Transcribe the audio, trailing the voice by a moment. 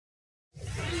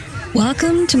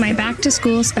Welcome to my Back to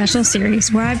School special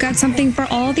series, where I've got something for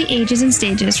all the ages and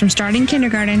stages from starting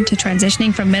kindergarten to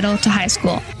transitioning from middle to high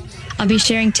school. I'll be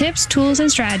sharing tips, tools, and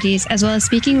strategies, as well as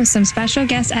speaking with some special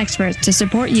guest experts to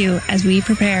support you as we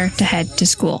prepare to head to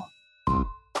school.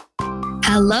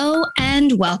 Hello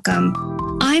and welcome.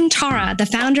 I'm Tara, the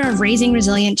founder of Raising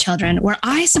Resilient Children, where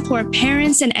I support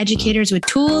parents and educators with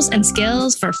tools and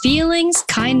skills for feelings,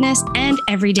 kindness, and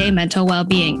everyday mental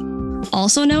well-being,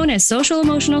 also known as social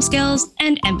emotional skills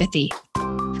and empathy.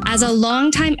 As a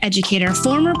longtime educator,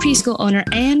 former preschool owner,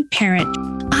 and parent,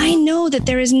 I know that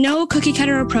there is no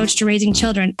cookie-cutter approach to raising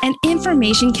children, and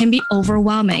information can be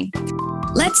overwhelming.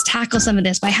 Let's tackle some of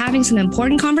this by having some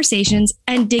important conversations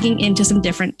and digging into some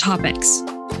different topics.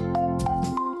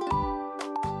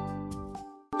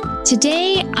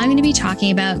 Today, I'm going to be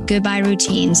talking about goodbye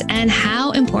routines and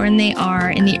how important they are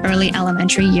in the early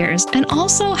elementary years, and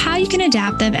also how you can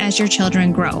adapt them as your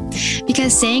children grow.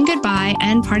 Because saying goodbye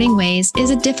and parting ways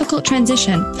is a difficult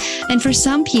transition. And for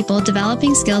some people,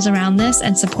 developing skills around this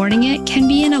and supporting it can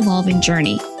be an evolving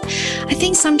journey. I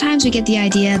think sometimes we get the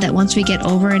idea that once we get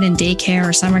over it in daycare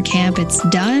or summer camp, it's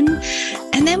done.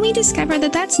 And then we discover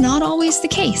that that's not always the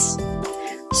case.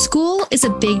 School is a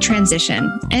big transition,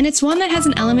 and it's one that has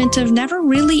an element of never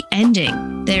really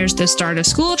ending. There's the start of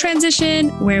school transition,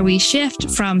 where we shift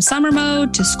from summer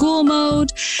mode to school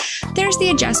mode. There's the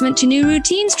adjustment to new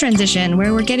routines transition,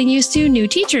 where we're getting used to new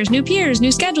teachers, new peers,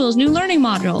 new schedules, new learning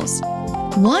modules.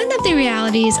 One of the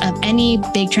realities of any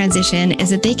big transition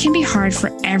is that they can be hard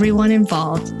for everyone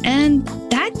involved, and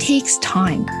that takes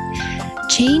time.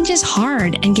 Change is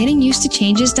hard, and getting used to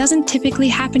changes doesn't typically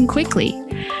happen quickly.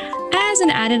 As an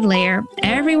added layer,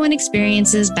 everyone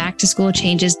experiences back to school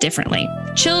changes differently.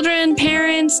 Children,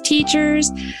 parents, teachers,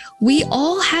 we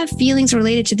all have feelings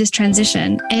related to this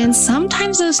transition, and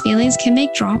sometimes those feelings can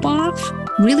make drop-off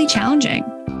really challenging.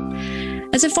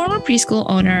 As a former preschool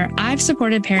owner, I've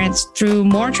supported parents through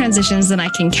more transitions than I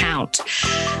can count.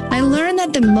 I learned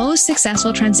that the most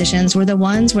successful transitions were the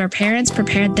ones where parents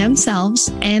prepared themselves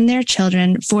and their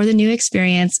children for the new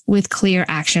experience with clear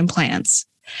action plans.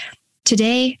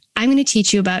 Today, I'm going to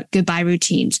teach you about goodbye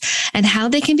routines and how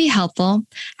they can be helpful,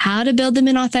 how to build them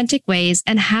in authentic ways,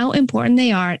 and how important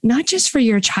they are, not just for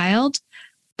your child,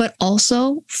 but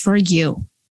also for you.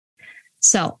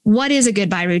 So, what is a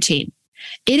goodbye routine?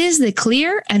 It is the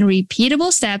clear and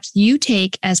repeatable steps you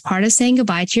take as part of saying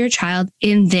goodbye to your child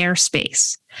in their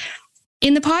space.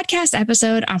 In the podcast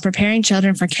episode on preparing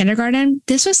children for kindergarten,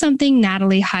 this was something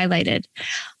Natalie highlighted.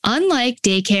 Unlike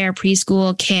daycare,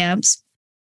 preschool, camps,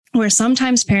 where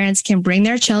sometimes parents can bring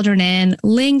their children in,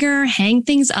 linger, hang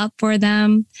things up for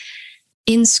them.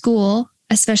 In school,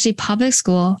 especially public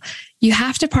school, you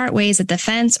have to part ways at the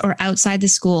fence or outside the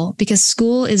school because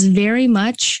school is very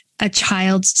much a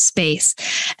child's space.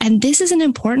 And this is an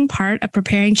important part of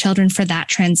preparing children for that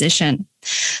transition.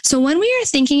 So when we are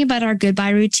thinking about our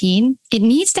goodbye routine, it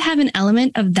needs to have an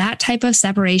element of that type of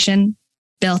separation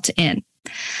built in.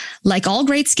 Like all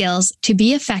great skills, to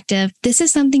be effective, this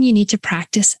is something you need to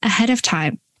practice ahead of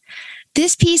time.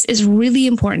 This piece is really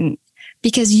important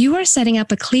because you are setting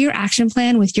up a clear action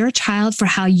plan with your child for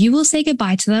how you will say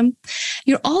goodbye to them.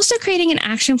 You're also creating an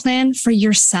action plan for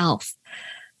yourself.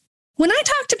 When I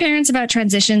talk to parents about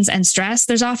transitions and stress,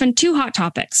 there's often two hot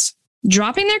topics: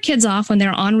 dropping their kids off when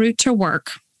they're en route to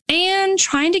work and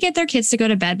trying to get their kids to go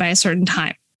to bed by a certain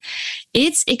time.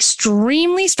 It's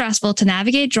extremely stressful to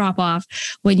navigate drop-off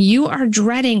when you are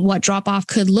dreading what drop-off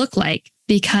could look like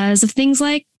because of things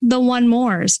like the one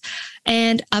mores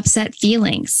and upset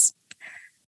feelings.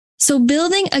 So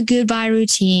building a goodbye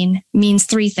routine means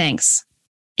three things.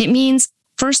 It means,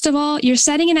 first of all, you're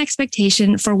setting an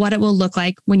expectation for what it will look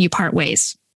like when you part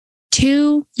ways.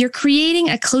 2, you're creating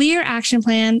a clear action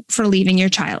plan for leaving your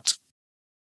child.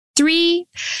 3,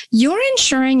 you're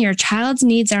ensuring your child's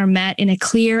needs are met in a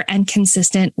clear and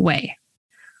consistent way.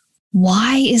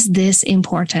 Why is this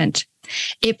important?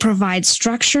 It provides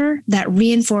structure that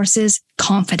reinforces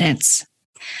confidence.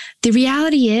 The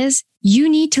reality is, you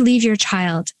need to leave your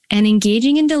child, and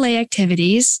engaging in delay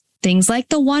activities, things like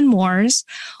the one mores,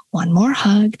 one more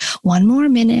hug, one more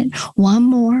minute, one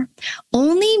more,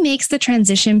 only makes the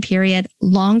transition period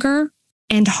longer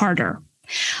and harder.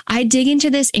 I dig into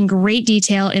this in great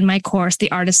detail in my course, The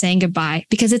Art of Saying Goodbye,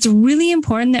 because it's really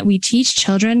important that we teach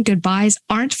children goodbyes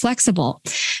aren't flexible,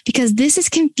 because this is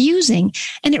confusing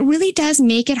and it really does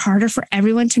make it harder for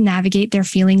everyone to navigate their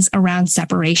feelings around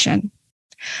separation.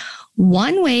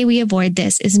 One way we avoid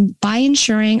this is by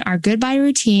ensuring our goodbye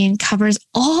routine covers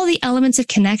all the elements of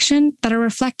connection that are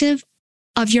reflective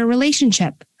of your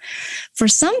relationship. For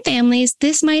some families,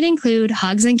 this might include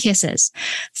hugs and kisses.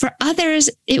 For others,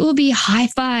 it will be high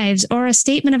fives or a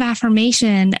statement of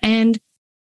affirmation and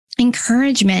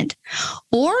encouragement,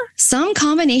 or some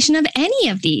combination of any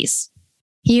of these.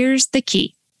 Here's the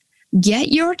key. Get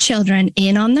your children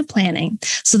in on the planning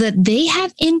so that they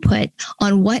have input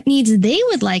on what needs they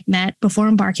would like met before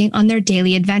embarking on their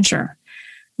daily adventure.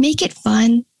 Make it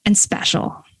fun and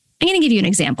special. I'm going to give you an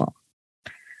example.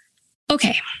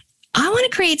 Okay, I want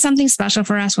to create something special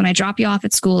for us when I drop you off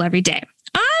at school every day.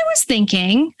 I was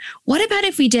thinking, what about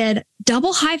if we did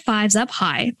double high fives up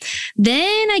high?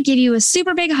 Then I give you a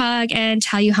super big hug and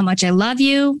tell you how much I love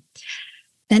you.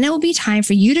 Then it will be time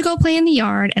for you to go play in the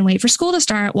yard and wait for school to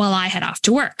start while I head off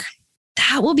to work.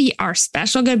 That will be our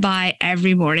special goodbye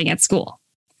every morning at school.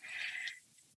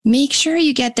 Make sure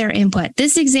you get their input.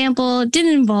 This example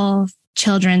didn't involve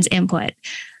children's input.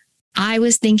 I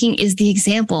was thinking is the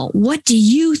example. What do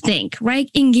you think, right?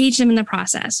 Engage them in the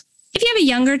process. If you have a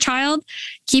younger child,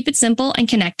 keep it simple and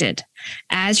connected.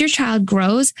 As your child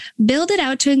grows, build it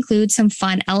out to include some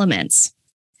fun elements.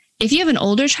 If you have an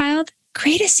older child,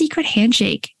 create a secret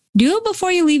handshake. Do it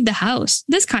before you leave the house.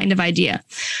 This kind of idea.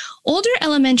 Older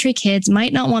elementary kids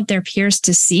might not want their peers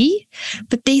to see,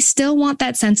 but they still want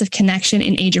that sense of connection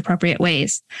in age-appropriate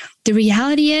ways. The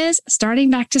reality is, starting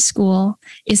back to school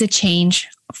is a change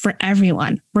for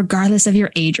everyone, regardless of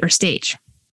your age or stage.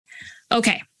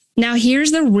 Okay, now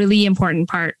here's the really important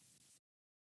part.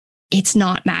 It's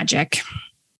not magic.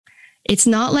 It's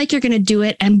not like you're going to do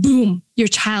it and boom, your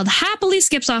child happily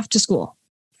skips off to school.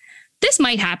 This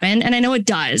might happen, and I know it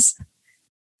does,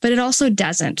 but it also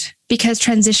doesn't, because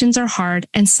transitions are hard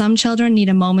and some children need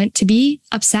a moment to be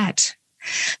upset.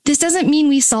 This doesn't mean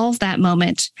we solve that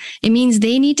moment. It means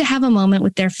they need to have a moment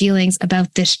with their feelings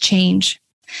about this change.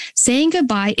 Saying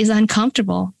goodbye is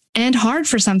uncomfortable and hard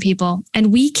for some people,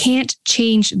 and we can't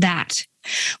change that.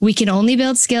 We can only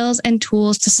build skills and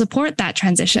tools to support that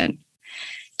transition.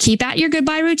 Keep at your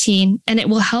goodbye routine, and it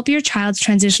will help your child's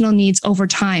transitional needs over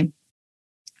time.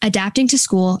 Adapting to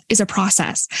school is a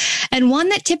process, and one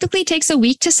that typically takes a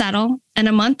week to settle and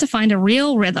a month to find a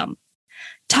real rhythm.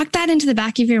 Tuck that into the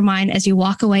back of your mind as you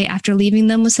walk away after leaving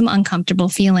them with some uncomfortable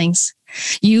feelings.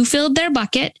 You filled their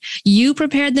bucket, you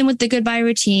prepared them with the goodbye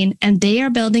routine, and they are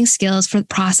building skills for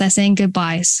processing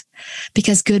goodbyes,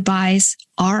 because goodbyes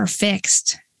are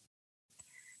fixed.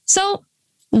 So,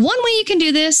 one way you can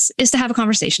do this is to have a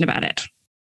conversation about it.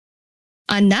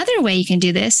 Another way you can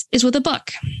do this is with a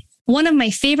book. One of my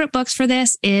favorite books for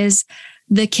this is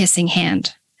The Kissing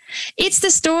Hand. It's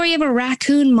the story of a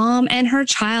raccoon mom and her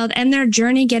child and their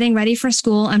journey getting ready for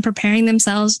school and preparing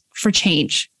themselves for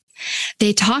change.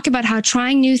 They talk about how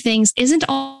trying new things isn't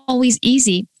always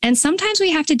easy, and sometimes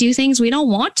we have to do things we don't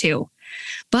want to.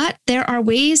 But there are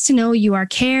ways to know you are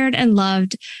cared and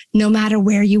loved no matter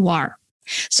where you are.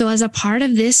 So as a part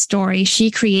of this story,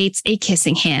 she creates a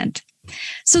kissing hand.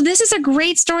 So this is a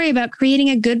great story about creating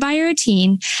a goodbye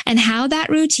routine and how that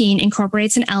routine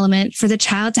incorporates an element for the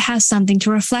child to have something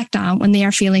to reflect on when they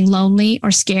are feeling lonely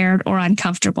or scared or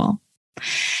uncomfortable.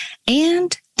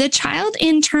 And the child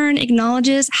in turn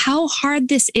acknowledges how hard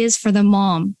this is for the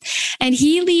mom, and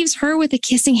he leaves her with a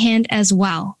kissing hand as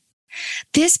well.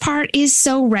 This part is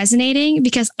so resonating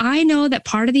because I know that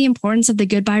part of the importance of the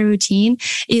goodbye routine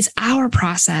is our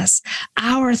process,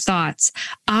 our thoughts,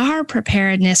 our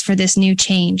preparedness for this new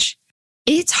change.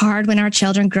 It's hard when our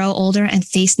children grow older and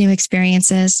face new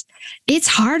experiences. It's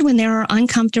hard when there are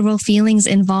uncomfortable feelings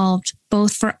involved,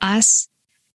 both for us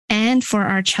and for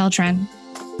our children.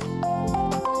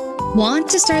 Want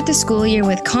to start the school year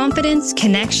with confidence,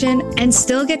 connection, and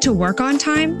still get to work on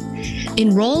time?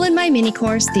 Enroll in my mini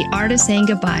course, The Art of Saying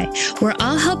Goodbye, where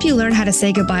I'll help you learn how to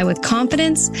say goodbye with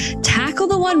confidence, tackle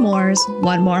the one mores,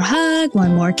 one more hug,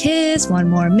 one more kiss, one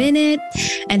more minute,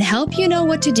 and help you know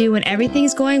what to do when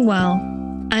everything's going well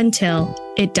until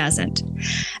it doesn't.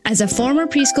 As a former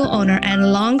preschool owner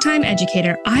and longtime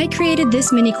educator, I created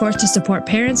this mini course to support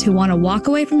parents who want to walk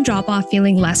away from drop-off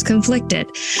feeling less conflicted,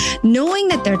 knowing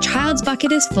that their child's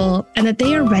bucket is full and that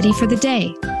they are ready for the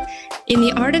day. In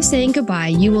The Art of Saying Goodbye,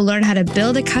 you will learn how to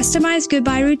build a customized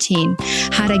goodbye routine,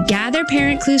 how to gather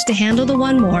parent clues to handle the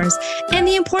one mores, and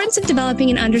the importance of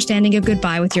developing an understanding of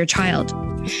goodbye with your child.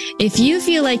 If you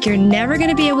feel like you're never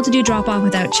going to be able to do drop-off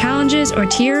without challenges or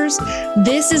tears,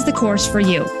 this is the course for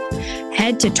you.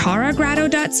 Head to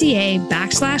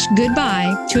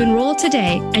taragrado.ca/goodbye to enroll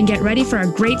today and get ready for a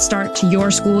great start to your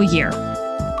school year.